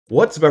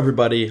What's up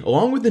everybody?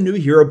 Along with the new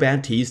hero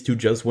Ballistix who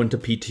just went to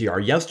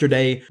PTR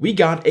yesterday, we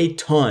got a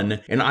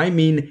ton, and I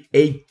mean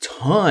a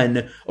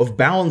ton, of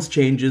balance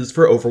changes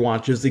for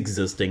Overwatch's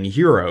existing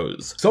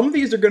heroes. Some of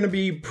these are going to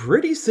be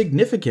pretty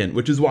significant,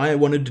 which is why I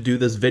wanted to do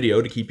this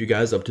video to keep you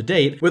guys up to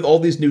date with all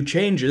these new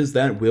changes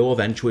that will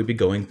eventually be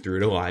going through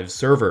to live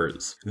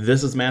servers.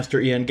 This is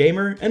Master Ian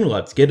Gamer, and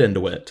let's get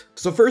into it.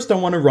 So first I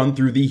want to run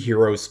through the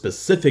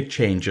hero-specific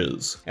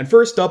changes. And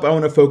first up, I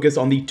want to focus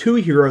on the two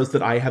heroes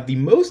that I have the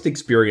most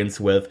experience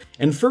with,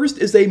 and first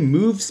is a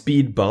move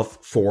speed buff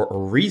for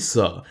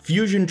Orisa.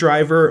 Fusion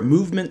driver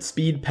movement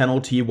speed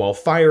penalty while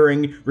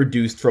firing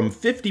reduced from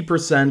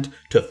 50%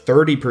 to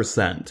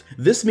 30%.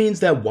 This means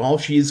that while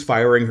she is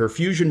firing her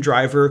fusion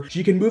driver,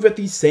 she can move at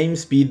the same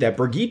speed that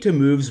Brigitte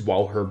moves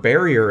while her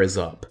barrier is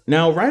up.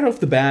 Now, right off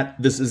the bat,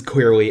 this is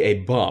clearly a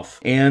buff,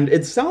 and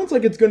it sounds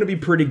like it's going to be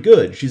pretty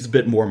good. She's a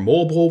bit more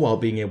mobile while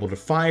being able to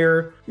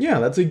fire. Yeah,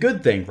 that's a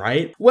good thing,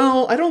 right?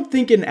 Well, I don't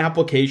think in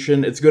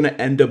application it's going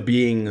to end up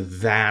being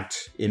that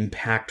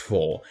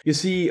impactful. You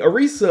see,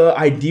 Orisa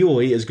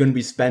ideally is going to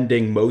be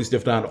spending most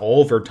if not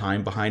all of her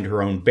time behind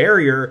her own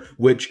barrier,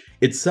 which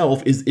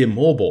itself is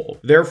immobile.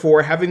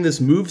 Therefore, having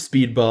this move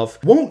speed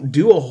buff won't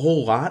do a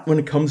whole lot when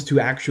it comes to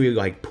actually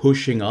like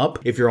pushing up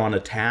if you're on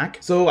attack.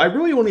 So I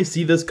really only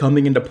see this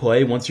coming into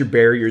play once your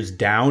barrier's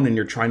down and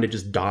you're trying to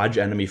just dodge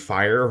enemy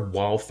fire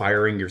while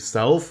firing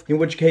yourself, in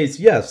which case,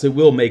 yes, it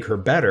will make her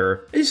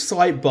better. A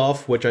slight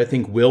buff, which I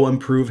think will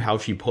improve how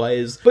she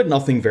plays, but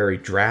nothing very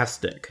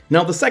drastic.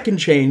 Now, the second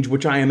change,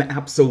 which I am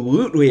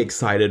absolutely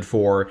excited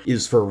for,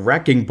 is for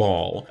Wrecking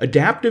Ball.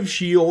 Adaptive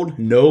Shield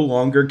no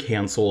longer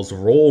cancels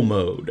roll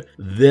mode.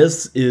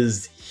 This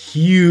is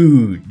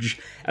huge.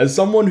 As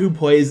someone who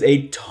plays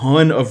a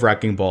ton of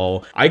Wrecking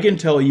Ball, I can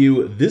tell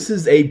you this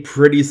is a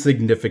pretty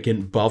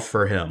significant buff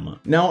for him.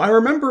 Now, I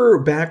remember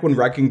back when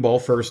Wrecking Ball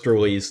first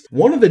released,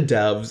 one of the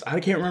devs, I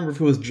can't remember if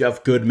it was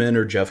Jeff Goodman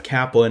or Jeff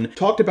Kaplan,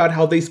 talked about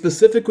how they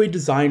specifically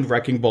designed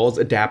Wrecking Ball's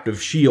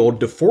adaptive shield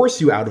to force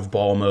you out of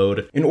ball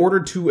mode in order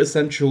to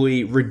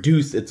essentially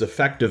reduce its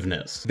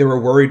effectiveness. They were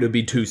worried it would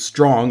be too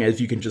strong, as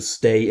you can just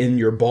stay in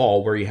your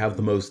ball where you have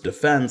the most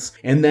defense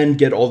and then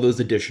get all those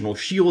additional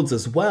shields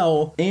as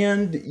well.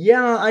 And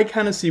yeah, I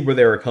kind of see where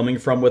they were coming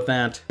from with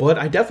that, but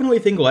I definitely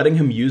think letting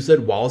him use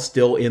it while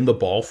still in the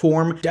ball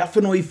form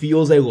definitely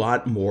feels a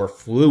lot more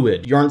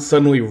fluid. You aren't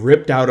suddenly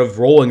ripped out of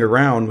rolling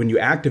around when you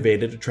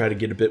activate it to try to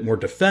get a bit more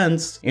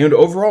defense, and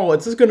overall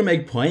it's just going to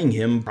make playing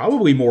him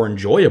probably more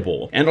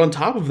enjoyable. And on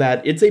top of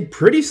that, it's a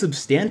pretty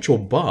substantial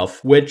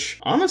buff, which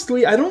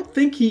honestly I don't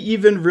think he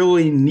even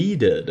really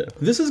needed.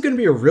 This is going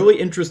to be a really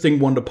interesting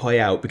one to play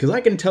out, because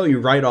I can tell you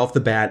right off the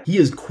bat, he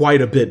is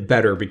quite a bit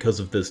better because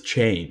of this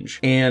change.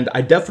 And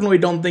I definitely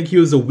don't think he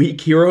was a weak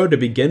hero to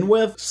begin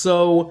with,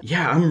 so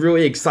yeah, I'm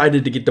really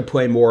excited to get to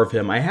play more of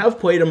him. I have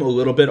played him a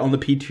little bit on the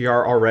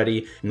PTR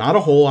already, not a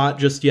whole lot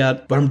just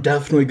yet, but I'm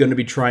definitely going to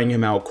be trying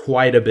him out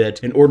quite a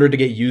bit in order to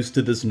get used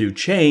to this new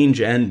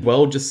change and,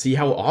 well, just see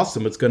how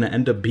awesome it's going to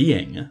end up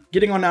being.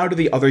 Getting on now to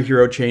the other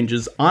hero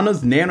changes,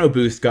 Ana's Nano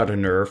Boost got a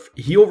nerf,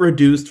 heal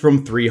reduced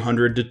from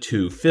 300 to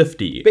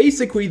 250.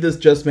 Basically, this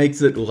just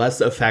makes it less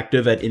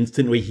effective at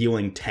instantly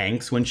healing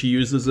tanks when she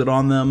uses it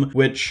on them,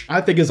 which I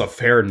think is a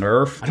fair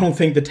nerf. I don't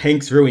think the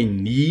tanks really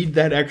need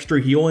that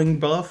extra healing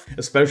buff,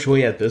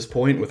 especially at this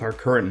point with our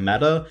current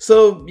meta.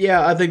 So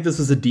yeah, I think this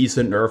is a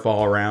decent nerf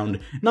all around,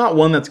 not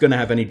one that's going to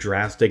have any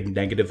drastic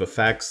negative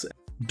effects.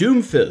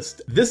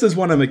 Doomfist. This is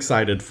what I'm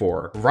excited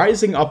for.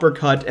 Rising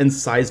Uppercut and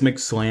Seismic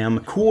Slam,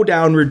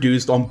 cooldown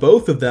reduced on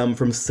both of them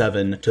from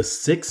 7 to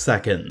 6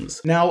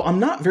 seconds. Now, I'm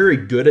not very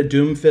good at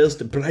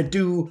Doomfist, but I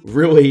do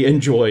really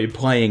enjoy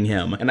playing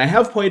him, and I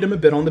have played him a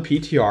bit on the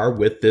PTR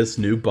with this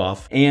new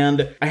buff,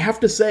 and I have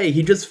to say,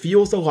 he just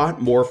feels a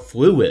lot more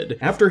fluid.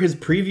 After his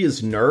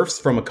previous nerfs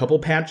from a couple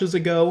patches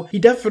ago, he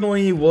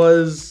definitely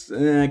was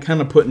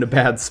kind of put in a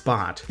bad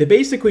spot. They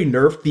basically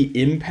nerfed the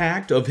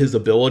impact of his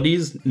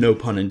abilities, no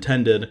pun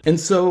intended. And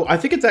so I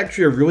think it's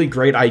actually a really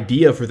great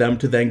idea for them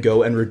to then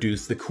go and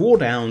reduce the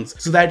cooldowns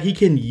so that he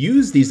can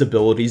use these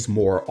abilities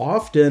more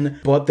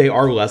often, but they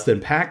are less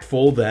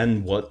impactful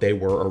than what they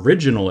were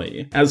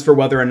originally. As for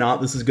whether or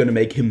not this is going to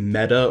make him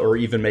meta or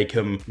even make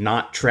him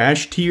not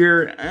trash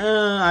tier,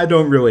 I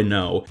don't really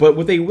know. But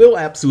what they will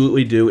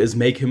absolutely do is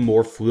make him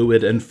more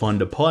fluid and fun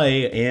to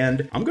play,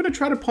 and I'm going to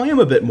try to play him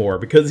a bit more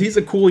because he's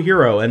a cool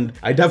hero, and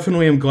I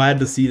definitely am glad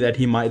to see that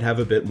he might have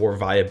a bit more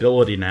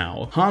viability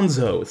now.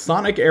 Hanzo,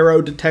 Sonic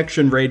Arrow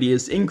detection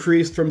radius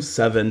increased from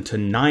 7 to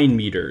 9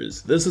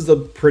 meters. This is a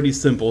pretty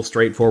simple,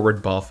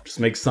 straightforward buff. Just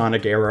makes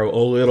Sonic Arrow a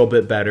little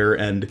bit better,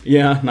 and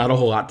yeah, not a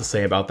whole lot to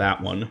say about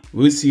that one.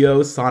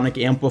 Lucio, Sonic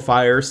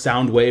Amplifier,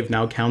 Sound Wave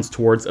now counts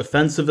towards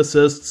offensive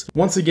assists.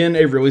 Once again,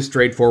 a really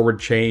straightforward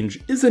change.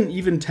 Isn't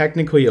even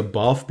technically a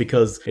buff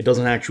because it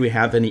doesn't actually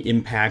have any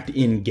impact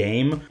in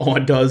game. All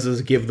it does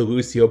is give the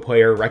Lucio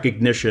player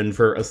recognition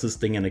for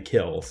assisting in a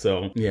kill.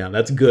 So yeah,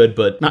 that's good,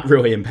 but not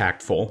really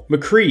impactful.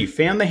 McCree,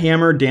 Fan the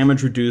Hammer, damage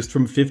damage reduced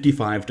from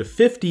 55 to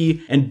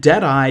 50, and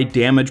Deadeye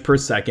damage per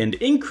second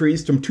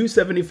increased from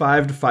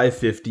 275 to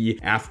 550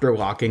 after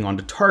locking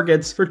onto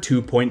targets for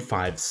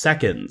 2.5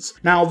 seconds.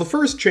 Now, the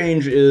first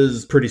change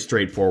is pretty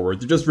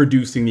straightforward. They're just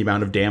reducing the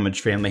amount of damage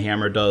Fan the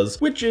Hammer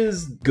does, which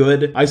is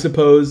good, I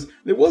suppose.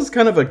 It was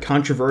kind of a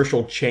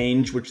controversial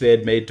change which they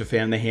had made to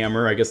Fan the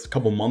Hammer, I guess a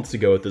couple months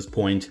ago at this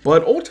point,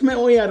 but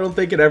ultimately I don't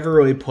think it ever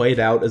really played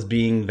out as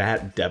being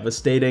that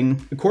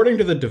devastating. According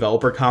to the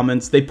developer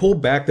comments, they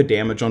pulled back the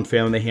damage on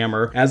Fan the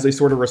Hammer as a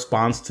sort of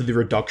response to the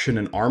reduction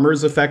in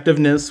armor's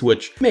effectiveness,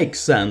 which makes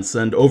sense,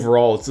 and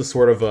overall it's a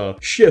sort of a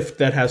shift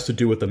that has to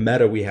do with the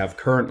meta we have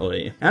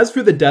currently. As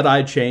for the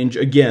Deadeye change,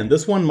 again,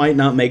 this one might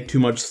not make too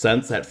much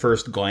sense at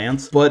first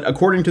glance, but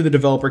according to the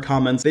developer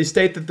comments, they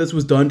state that this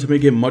was done to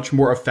make it much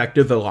more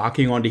effective at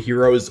locking onto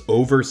heroes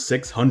over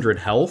 600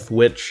 health,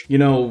 which, you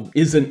know,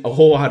 isn't a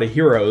whole lot of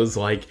heroes.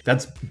 Like,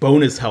 that's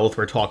bonus health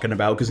we're talking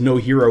about, because no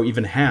hero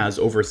even has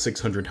over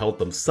 600 health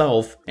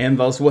themselves, and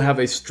thus will have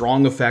a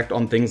strong effect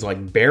on things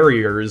like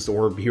barriers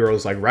or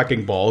heroes like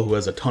Wrecking Ball, who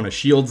has a ton of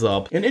shields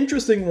up. An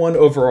interesting one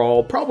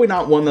overall, probably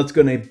not one that's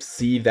going to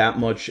see that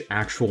much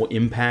actual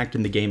impact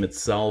in the game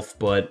itself,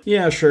 but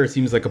yeah, sure,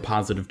 seems like a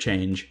positive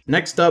change.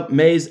 Next up,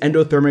 Mei's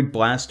Endothermic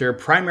Blaster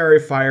primary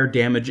fire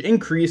damage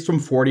increased from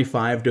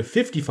 45 to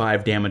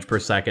 55 damage per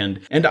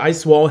second, and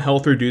Ice Wall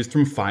health reduced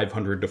from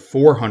 500 to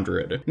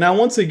 400. Now,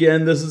 once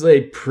again, this is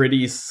a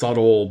pretty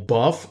subtle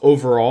buff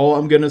overall,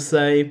 I'm gonna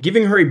say.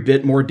 Giving her a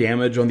bit more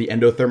damage on the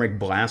Endothermic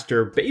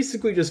Blaster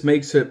basically just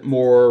makes it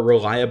more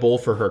reliable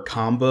for her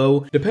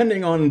combo.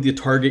 Depending on the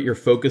target you're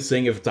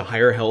focusing, if it's a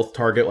higher health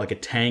target like a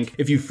tank,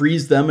 if you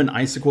freeze them and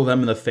icicle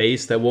them in the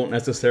face, that won't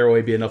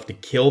necessarily be enough to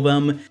kill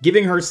them.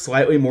 Giving her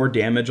slightly more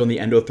damage on the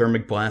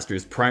Endothermic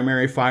Blaster's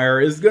primary fire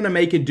is gonna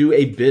make it do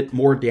a bit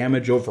more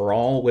damage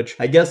overall, which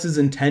I guess is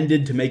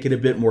intended to make it a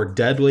bit more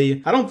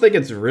deadly. I don't think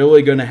it's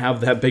really gonna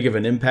have that big of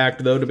an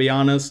impact though, to be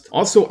honest.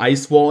 Also,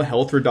 Ice Wall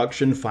health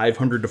reduction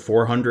 500 to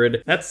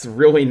 400. That's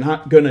really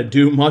not gonna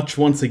do much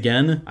once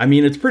again. I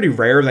mean, it's pretty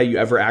rare that you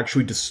ever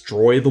actually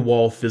destroy the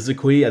wall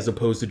physically as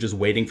opposed to just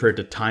waiting for it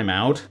to time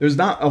out. There's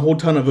not a whole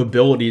ton of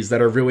abilities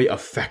that are really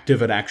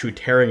effective at actually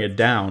tearing it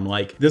down.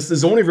 Like, this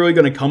is only really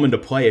gonna come into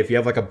play if you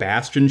have like a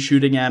Bastion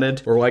shooting at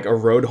it, or like a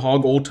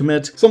Roadhog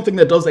ultimate, something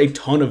that does a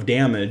ton of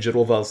damage.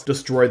 It'll thus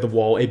destroy the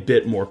wall a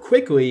bit more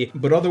quickly,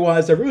 but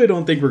otherwise I really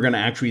don't think we're gonna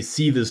actually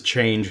see this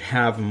change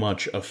have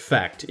much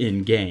effect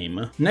in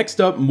game.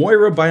 Next up,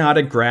 Moira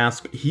Biotic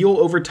Grasp heal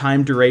over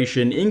time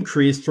duration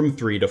increased from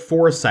 3 to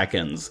 4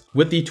 seconds,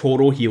 with the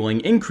total healing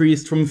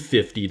increased from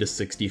 50 to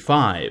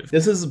 65.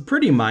 This is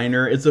pretty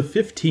minor, it's a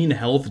 15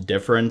 health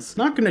difference,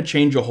 not gonna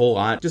change a whole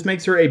lot, just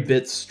makes her a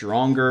bit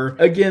stronger.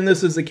 Again,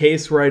 this is a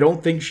case where I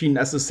don't think she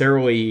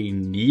necessarily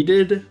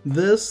needed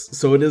this,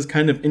 so it is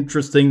kind of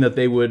interesting that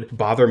they would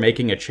bother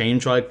making a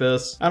change like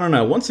this. I don't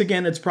know, once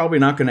again, it's probably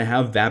not gonna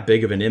have that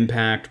big of an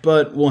impact,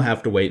 but we'll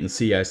have to wait and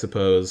see, I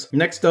suppose.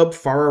 Next up,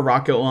 Farah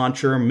Rocket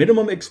Launcher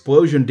minimum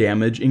explosion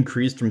damage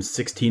increased from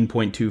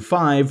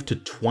 16.25 to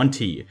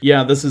 20.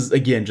 Yeah, this is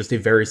again just a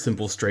very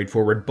simple,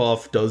 straightforward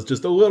buff, does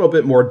just a little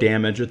bit more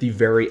damage at the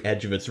very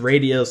edge of its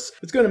radius.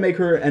 It's gonna make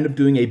her end up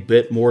doing a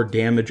bit more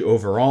damage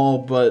overall,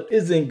 but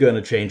isn't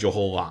gonna change a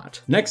whole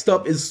lot. Next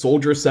up is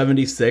Soldier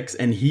 76,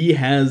 and he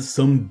has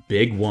some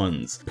big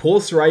ones.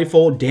 Pulse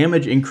Rifle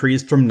damage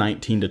increased from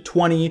 19 to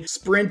 20,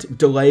 Sprint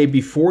delay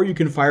before you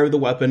can fire the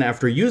weapon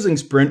after using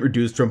Sprint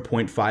reduced from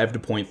 0.5 to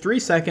 0.3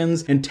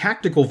 seconds, and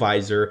Tactical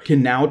Visor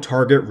can now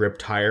target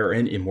Riptire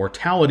and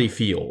Immortality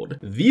Field.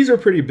 These are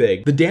pretty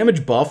big. The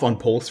damage buff on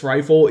Pulse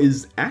Rifle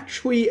is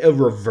actually a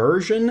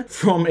reversion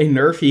from a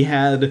nerf he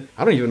had,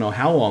 I don't even know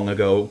how long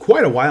ago,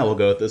 quite a while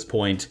ago at this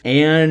point,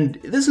 and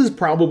this is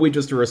probably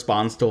just a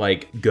response to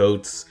like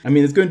goats. I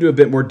mean, it's going to do a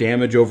bit more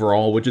damage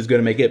overall, which is going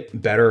to make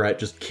it better at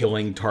just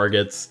killing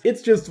targets.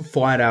 It's just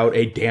flat out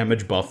a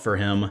damage buff for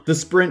him. The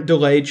Sprint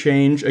delay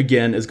change,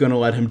 again, is going to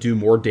let him do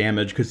more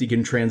damage because he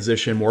can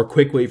transition more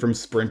quickly from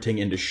sprinting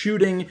into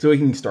shooting, so he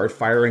can start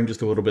firing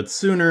just a little bit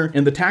sooner.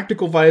 And the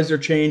Tactical Visor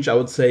change, I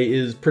would say,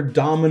 is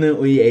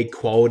predominantly a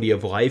quality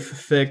of life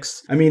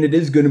fix. I mean, it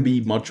is going to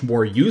be much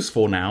more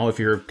useful now if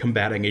you're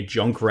combating a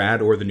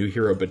Junkrat or the new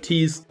hero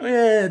Batiste.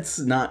 It's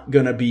not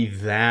going to be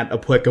that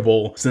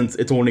applicable since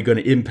it's only going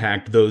to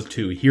impact those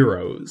two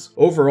heroes.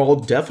 Overall,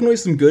 definitely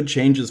some good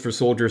changes for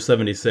Soldier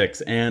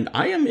 76, and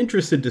I am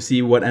interested to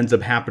see what ends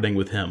up happening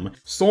with him.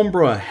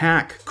 Sombra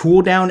Hack.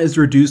 Cooldown is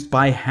reduced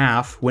by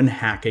half when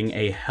hacking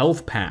a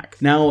health pack.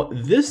 Now,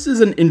 this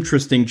is an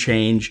interesting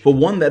change, but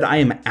one that I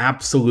am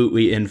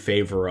absolutely in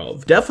favor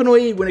of.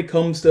 Definitely when it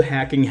comes to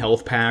hacking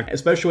health pack,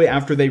 especially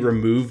after they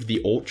removed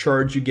the ult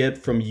charge you get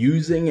from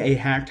using a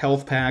hacked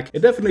health pack, it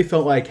definitely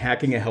felt like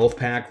hacking a health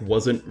pack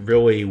wasn't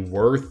really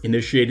worth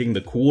initiating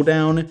the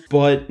cooldown,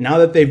 but now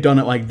that they've done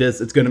it like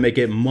this, it's going to make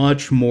it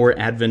much more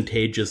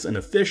advantageous and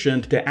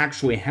efficient to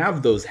actually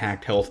have those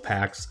hacked health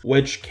packs,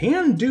 which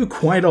can do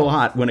quite a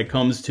lot when it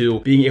comes to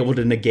being able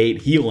to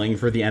negate healing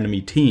for the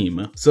enemy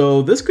team.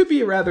 So this could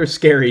be a rather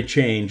scary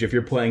change if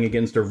you're playing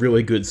against a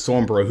really good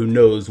Sombra who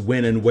knows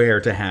when and where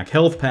to hack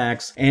health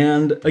packs,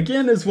 and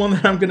again is one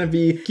that I'm going to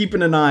be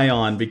keeping an eye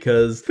on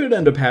because it could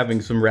end up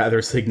having some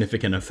rather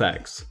significant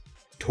effects.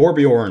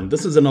 Torbjorn,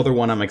 this is another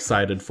one I'm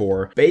excited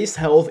for. Base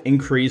health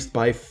increased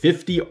by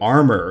 50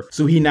 armor,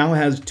 so he now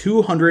has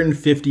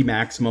 250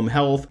 maximum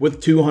health,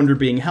 with 200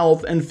 being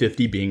health and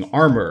 50 being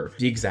armor,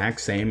 the exact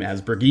same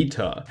as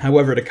Brigitte.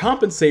 However, to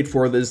compensate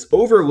for this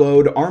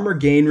overload, armor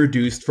gain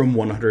reduced from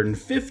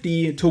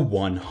 150 to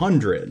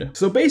 100.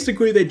 So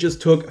basically they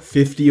just took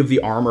 50 of the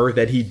armor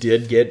that he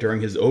did get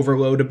during his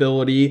overload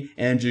ability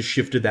and just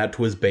shifted that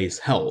to his base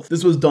health.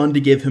 This was done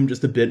to give him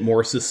just a bit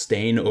more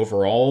sustain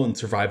overall and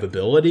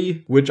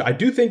survivability, which I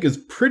do think is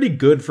pretty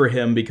good for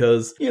him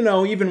because, you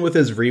know, even with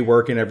his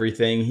rework and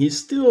everything, he's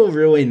still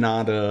really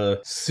not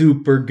a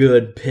super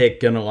good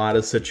pick in a lot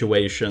of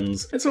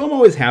situations. And so I'm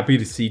always happy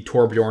to see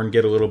Torbjorn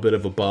get a little bit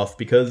of a buff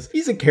because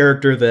he's a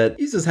character that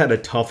he's just had a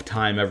tough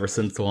time ever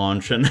since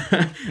launch, and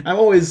I'm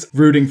always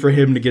rooting for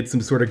him to get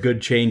some sort of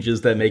good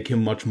changes that make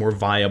him much more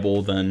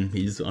viable than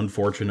he's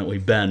unfortunately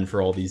been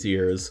for all these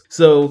years.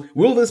 So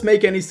will this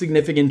make any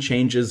significant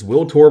changes?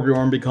 Will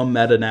Torbjorn become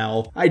meta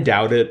now? I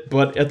doubt it,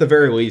 but at the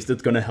very least,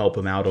 it's going to help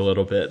him out a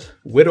little bit.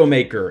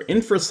 Widowmaker,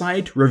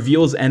 Infrasight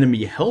reveals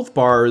enemy health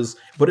bars,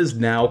 but is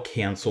now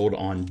cancelled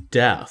on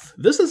death.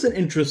 This is an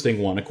interesting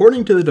one.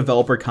 According to the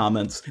developer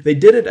comments, they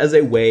did it as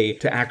a way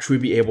to actually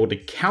be able to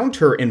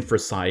counter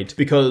Infrasight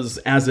because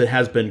as it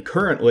has been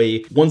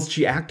currently, once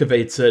she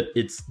activates it,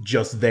 it's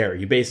just there.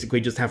 You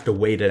basically just have to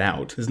wait it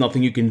out. There's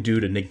nothing you can do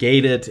to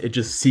negate it. It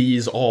just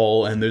sees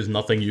all and there's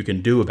nothing you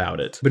can do about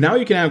it. But now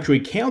you can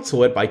actually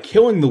cancel it by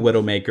killing the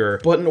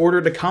Widowmaker, but in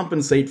order to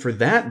compensate for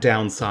that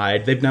downside,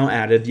 they've now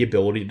added the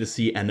ability to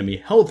see enemy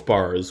health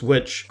bars,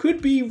 which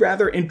could be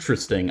rather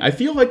interesting. I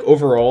feel like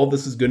overall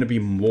this is going to be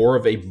more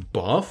of a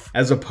buff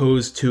as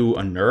opposed to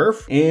a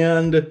nerf,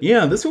 and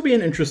yeah, this will be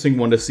an interesting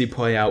one to see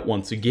play out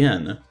once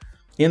again.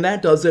 And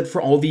that does it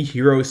for all the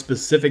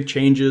hero-specific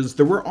changes.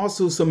 There were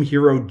also some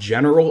hero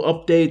general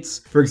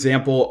updates. For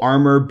example,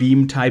 armor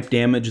beam type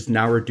damage is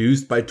now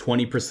reduced by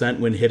 20%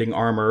 when hitting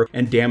armor,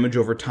 and damage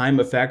over time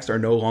effects are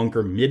no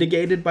longer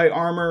mitigated by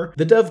armor.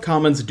 The dev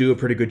comments do a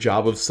pretty good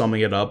job of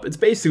summing it up. It's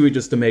basically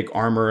just to make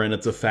armor and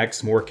its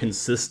effects more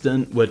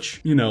consistent,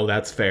 which, you know,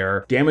 that's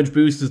fair. Damage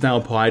boost is now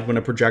applied when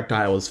a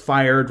projectile is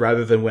fired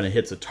rather than when it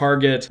hits a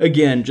target.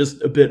 Again,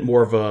 just a bit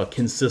more of a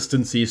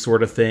consistency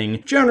sort of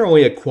thing.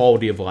 Generally a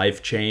quality of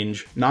life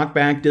change.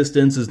 Knockback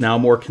distance is now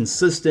more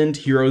consistent.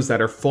 Heroes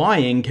that are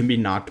flying can be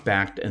knocked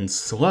back and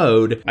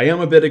slowed. I am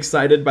a bit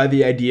excited by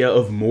the idea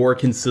of more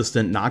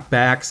consistent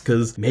knockbacks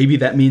because maybe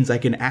that means I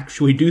can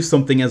actually do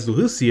something as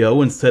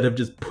Lucio instead of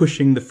just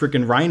pushing the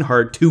freaking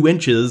Reinhardt 2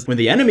 inches when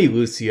the enemy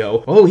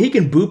Lucio, oh, he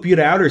can boop you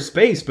to outer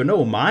space, but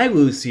no, my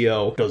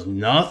Lucio does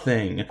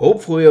nothing.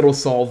 Hopefully it'll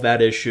solve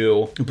that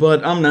issue,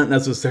 but I'm not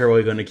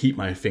necessarily going to keep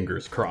my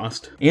fingers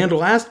crossed. And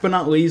last but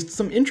not least,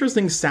 some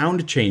interesting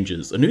sound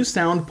changes. A new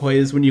sound plays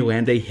when you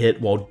land a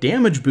hit while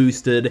damage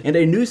boosted, and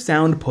a new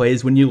sound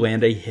plays when you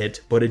land a hit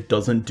but it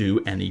doesn't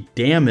do any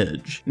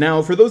damage.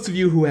 Now, for those of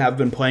you who have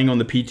been playing on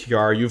the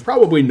PTR, you've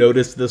probably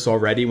noticed this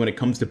already when it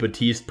comes to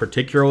Baptiste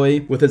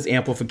particularly, with his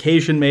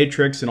amplification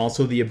matrix and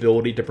also the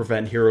ability to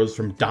prevent heroes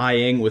from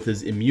dying with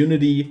his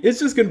immunity. It's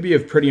just going to be a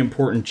pretty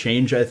important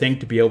change, I think,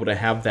 to be able to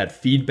have that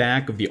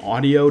feedback of the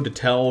audio to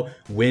tell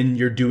when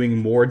you're doing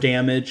more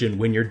damage and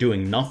when you're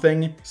doing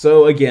nothing.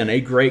 So again,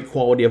 a great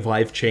quality of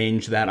life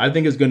change that I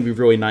think is going to be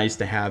really nice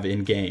to have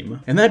in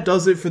game. And that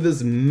does it for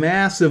this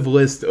massive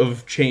list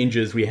of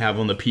changes we have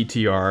on the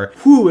PTR.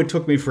 Whew, it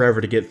took me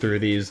forever to get through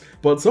these,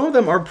 but some of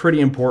them are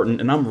pretty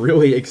important and I'm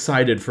really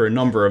excited for a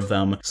number of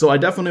them. So I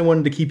definitely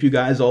wanted to keep you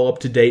guys all up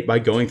to date by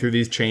going through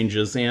these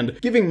changes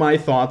and giving my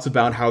thoughts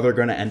about how they're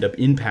going to end up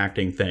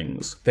impacting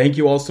things. Thank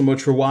you all so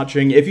much for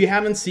watching. If you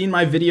haven't seen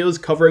my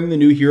videos covering the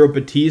new hero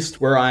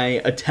Baptiste, where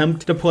I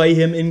attempt to play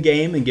him in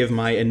game and give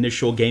my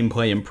initial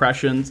gameplay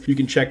impressions, you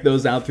can check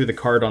those out through the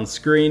card on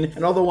screen.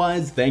 And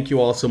otherwise, thank you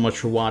all so much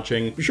for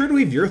watching. Be sure to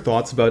leave your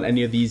thoughts about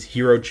any of these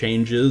hero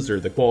changes or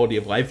the quality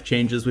of life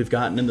changes we've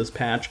gotten in this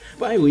patch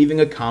by leaving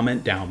a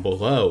comment down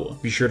below.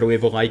 Be sure to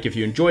leave a like if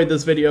you enjoyed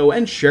this video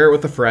and share it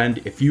with a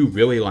friend if you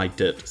really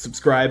liked it.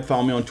 Subscribe,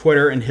 follow me on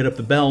Twitter, and hit up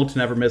the bell to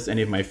never miss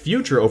any of my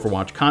future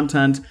Overwatch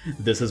content.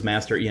 This is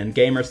Master Ian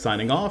Gamer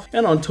signing off,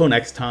 and until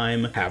next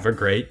time, have a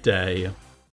great day.